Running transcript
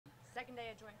second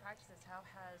day of joint practices. How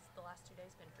has the last 2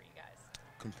 days been for you guys?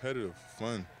 Competitive,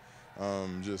 fun,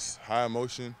 just high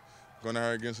emotion. Going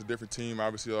out against a different team,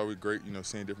 obviously always great,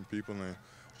 seeing different people and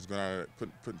just going out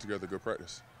putting together good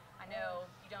practice. I know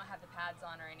you don't have the pads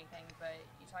on or anything, but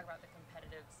you talk about the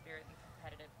competitive spirit and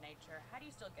competitive nature. How do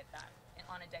you still get that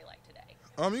on a day like today?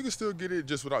 You can still get it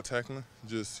just without tackling,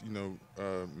 just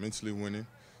mentally winning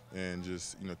and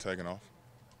just tagging off.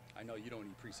 I know you don't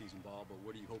need preseason ball, but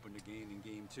what are you hoping to gain in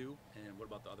game 2? And what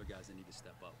about the other guys that need to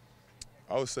step up?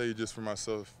 I would say just for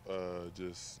myself,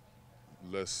 just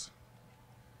less.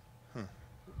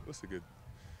 What's a good?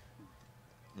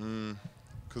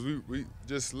 Because we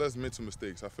just less mental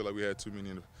mistakes. I feel like we had too many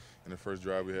in the first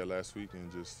drive we had last week,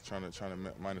 and just trying to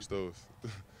minus those.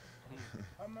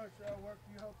 How much work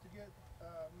do you hope to get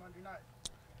Monday night?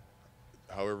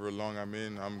 However long I'm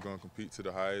in, I'm going to compete to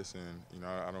the highest, and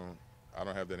I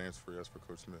don't have that answer for you. That's for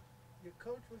Coach Smith. Your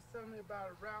coach was telling me about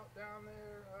a route down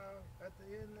there at the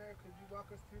end there. Could you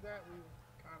walk us through that? We were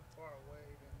kind of far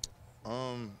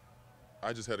away.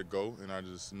 I just had to go, and I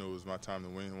just knew it was my time to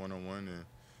win one-on-one, and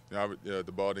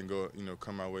the ball didn't go,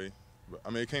 come my way. But,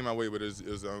 it came my way, but it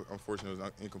was unfortunate. It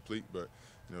was incomplete, but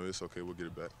it's okay. We'll get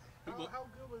it back. How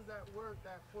good was that work,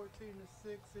 that 14-6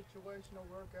 situational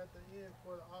work at the end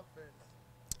for the offense?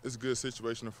 It's good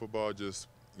situational football, just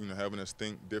having us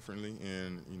think differently,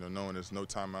 and knowing there's no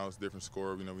timeouts, different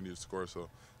score. We know we need to score, so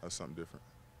that's something different.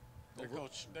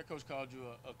 That coach called you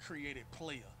a creative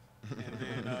player,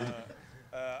 and then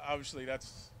obviously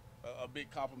that's a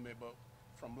big compliment. But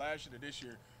from last year to this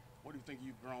year, what do you think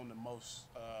you've grown the most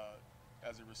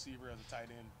as a receiver, as a tight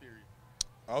end? Period.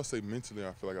 I would say mentally,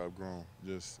 I feel like I've grown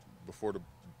just before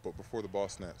the ball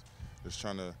snaps. Just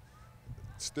trying to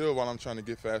still, while I'm trying to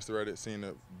get faster at it, seeing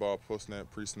the ball post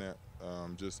snap, pre snap,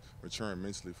 just maturing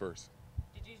mentally first.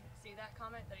 Did you see that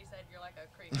comment that he said you're like a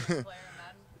creative player in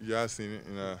Madden? Yeah, I seen it,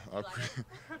 and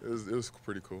it was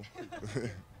pretty cool. If you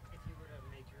were to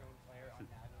make your own player on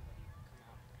Madden, would he come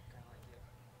out kind of like you?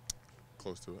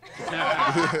 Close to it.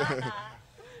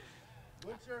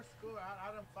 What's your score?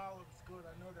 I don't follow the score.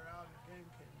 I know they're out in the game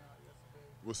came out yesterday.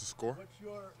 What's the score? What's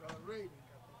your rating? I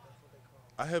think that's what they call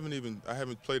it. I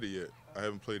haven't played it yet. I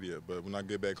haven't played it yet, but when I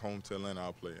get back home to Atlanta,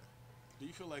 I'll play it. Do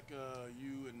you feel like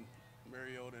you and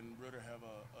Mariota and Ritter have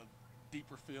a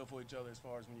deeper feel for each other as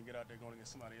far as when you get out there going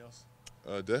against somebody else?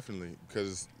 Definitely,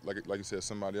 because like you said,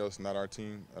 somebody else, not our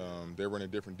team. They're running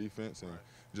a different defense, and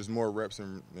just more reps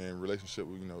and relationship.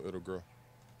 It'll grow.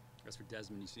 As for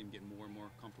Desmond, you see him getting more and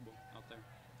more comfortable out there?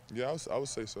 Yeah, I would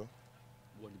say so.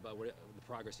 What about the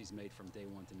progress he's made from day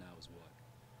 1 to now is what?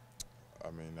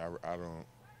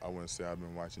 I wouldn't say I've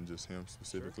been watching just him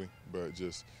specifically, but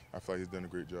just I feel like he's done a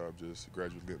great job, just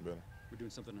gradually getting better. We're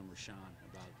doing something on Rashawn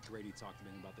about Grady talked to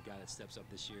me about the guy that steps up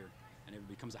this year and it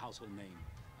becomes a household name.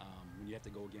 When you have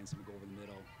to go against him and go over the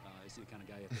middle, is he the kind of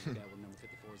guy you have to look at where number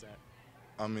 54 is at?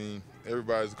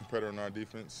 Everybody's a competitor on our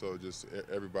defense, so just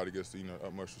everybody gets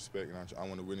utmost respect, and I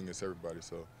want to win against everybody.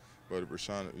 So, but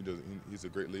Rashawn, he's a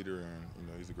great leader, and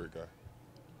he's a great guy.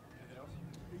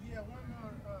 Yeah, one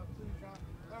more, please, John.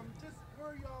 Just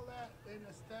where y'all at in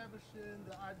establishing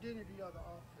the identity of the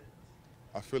offense?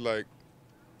 I feel like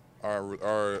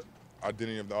our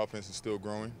identity of the offense is still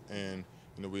growing, and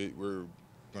we're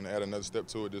going to add another step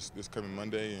to it this coming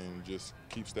Monday, and just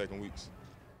keep stacking weeks.